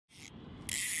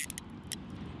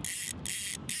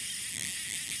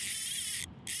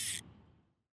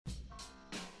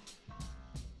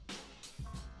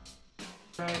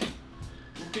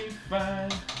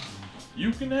fine.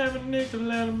 You can have a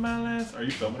nickel out of my last. Are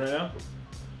you filming right now?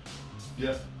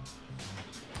 Yeah.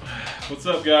 What's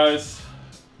up, guys?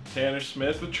 Tanner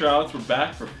Smith with Trouts. We're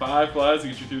back for 5 flies to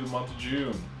get you through the month of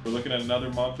June. We're looking at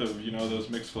another month of, those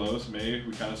mixed flows. May,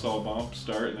 we kind of saw a bump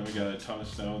start, and then we got a ton of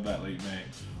snow that late May.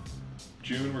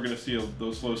 June, we're going to see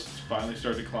those flows finally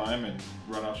start to climb, and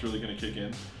runoff's really going to kick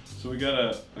in. So we got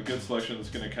a good selection that's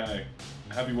going to kind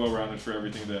of have you well-rounded for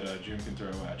everything that June can throw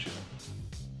at you.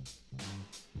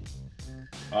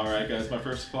 Alright guys, my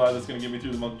first fly that's going to get me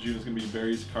through the month of June is going to be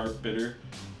berries, carp, bitter.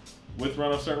 With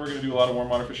runoff starting, we're going to do a lot of warm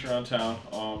water fishing around town.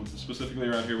 Specifically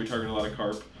around here, we target a lot of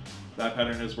carp. That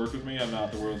pattern has worked with me. I'm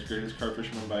not the world's greatest carp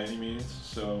fisherman by any means,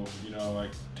 so I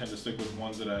tend to stick with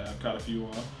ones that I've caught a few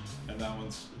on, and that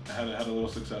one's had a little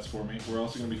success for me. We're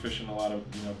also going to be fishing a lot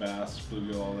of bass,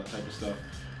 bluegill, all that type of stuff.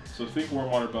 So think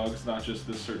warm water bugs, not just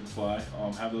this certain fly.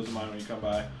 Have those in mind when you come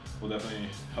by. We'll definitely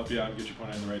help you out and get you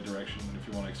pointed in the right direction if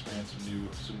you want to experience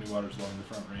some new waters along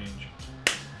the front range.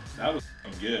 That was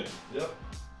good. Yep.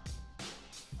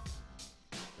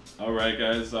 Alright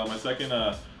guys, my second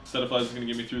set of flies is going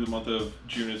to get me through the month of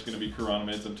June is going to be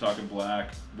chironomids. I'm talking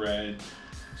black, red,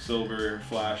 silver,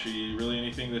 flashy, really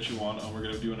anything that you want. We're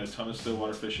going to be doing a ton of still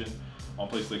water fishing on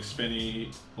places like Spinney,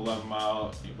 11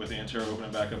 Mile, with Antero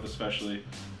opening back up especially.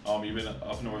 Even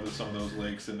up north of some of those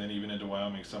lakes, and then even into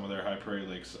Wyoming, some of their high prairie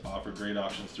lakes offer great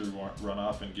options through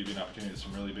runoff and give you an opportunity to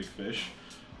some really big fish.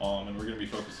 And we're going to be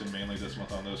focusing mainly this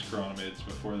month on those chironomids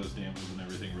before those dams and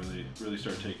everything really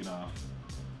start taking off.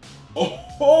 Oh,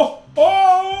 oh,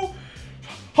 oh!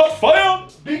 Hot fire!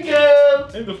 Bingo!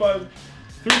 Name the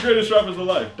 3 greatest rappers of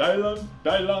life: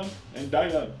 Dylan, and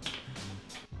Dylan.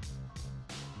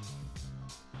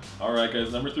 Alright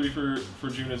guys, number 3 for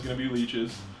June is going to be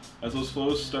leeches. As those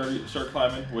flows start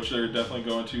climbing, which they're definitely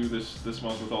going to this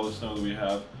month with all the snow that we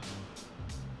have,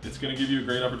 it's going to give you a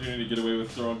great opportunity to get away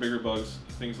with throwing bigger bugs,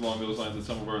 things along those lines that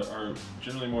some of our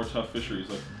generally more tough fisheries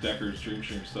like deckers,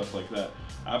 dreamstream, stuff like that.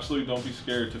 Absolutely don't be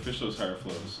scared to fish those higher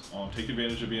flows. Take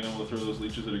advantage of being able to throw those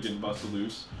leeches that are getting busted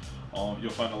loose.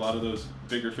 You'll find a lot of those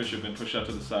bigger fish have been pushed out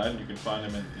to the side, and you can find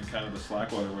them in kind of the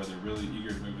slack water where they're really eager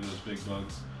to move to those big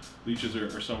bugs. Leeches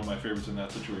are some of my favorites in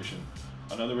that situation.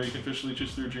 Another way you can fish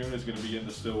leeches through June is going to be in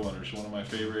the still waters. One of my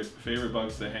favorite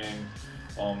bugs to hang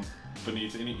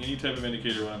beneath any type of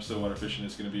indicator when I'm still water fishing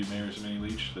is going to be Mayor's mini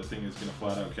leech. That thing is going to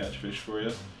flat out catch fish for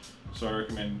you. So I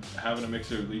recommend having a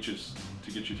mixer of leeches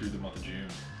to get you through the month of June.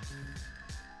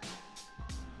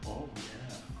 Oh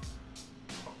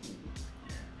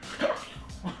yeah.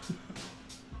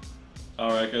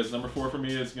 Alright guys, number 4 for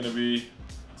me is going to be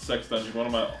Sex Dungeon. One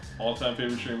of my all-time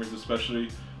favorite streamers, especially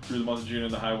through the month of June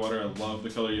in the high water. I love the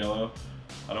color yellow.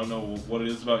 I don't know what it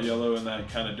is about yellow and that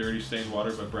kind of dirty stained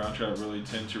water, but brown trout really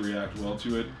tend to react well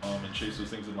to it and chase those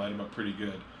things and light them up pretty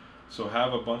good. So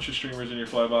have a bunch of streamers in your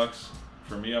fly box.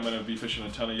 For me, I'm going to be fishing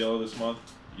a ton of yellow this month.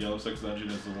 Yellow Sex Dungeon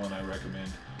is the one I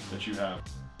recommend that you have.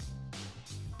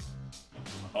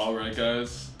 Alright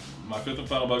guys, my 5th and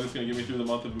final bug that's going to get me through the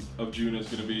month of June is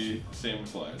going to be salmon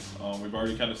flies. We've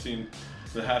already kind of seen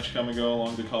the hatch come and go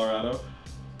along the Colorado,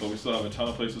 but we still have a ton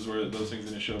of places where those things are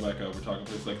going to show back up. We're talking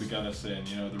places like the Gunnison,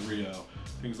 the Rio,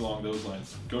 things along those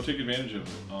lines. Go take advantage of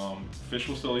it. Fish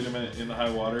will still eat them in the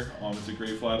high water. It's a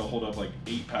great fly to hold up like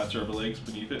 8 Pat's rubber legs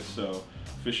beneath it. So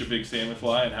fish a big salmon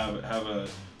fly and have a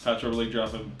Pat's rubber leg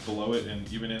dropping below it, and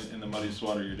even in the muddiest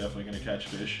water, you're definitely going to catch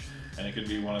fish. And it can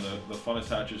be one of the funnest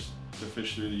hatches to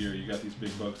fish through the year. You got these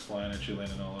big bugs flying at you,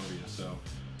 landing all over you. So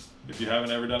if you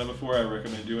haven't ever done it before, I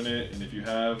recommend doing it, and if you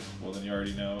have, well then you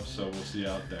already know, so we'll see you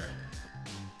out there.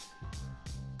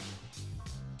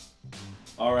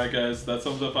 Alright guys, that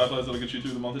sums up 5 flies that'll get you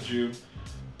through the month of June.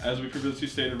 As we previously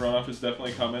stated, runoff is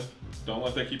definitely coming. Don't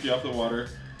let that keep you off the water.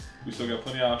 We still got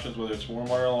plenty of options, whether it's warm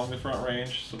water along the front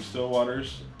range, some still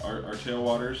waters, our tail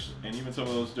waters, and even some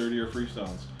of those dirtier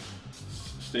freestones.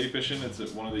 Stay fishing. It's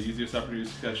one of the easiest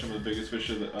opportunities to catch some of the biggest fish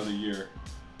of the year.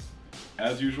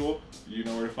 As usual, you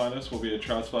know where to find us. We'll be at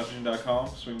troutsflyfishing.com,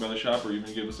 swing by the shop, or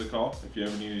even give us a call if you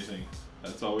ever need anything.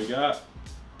 That's all we got.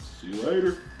 See you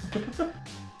later.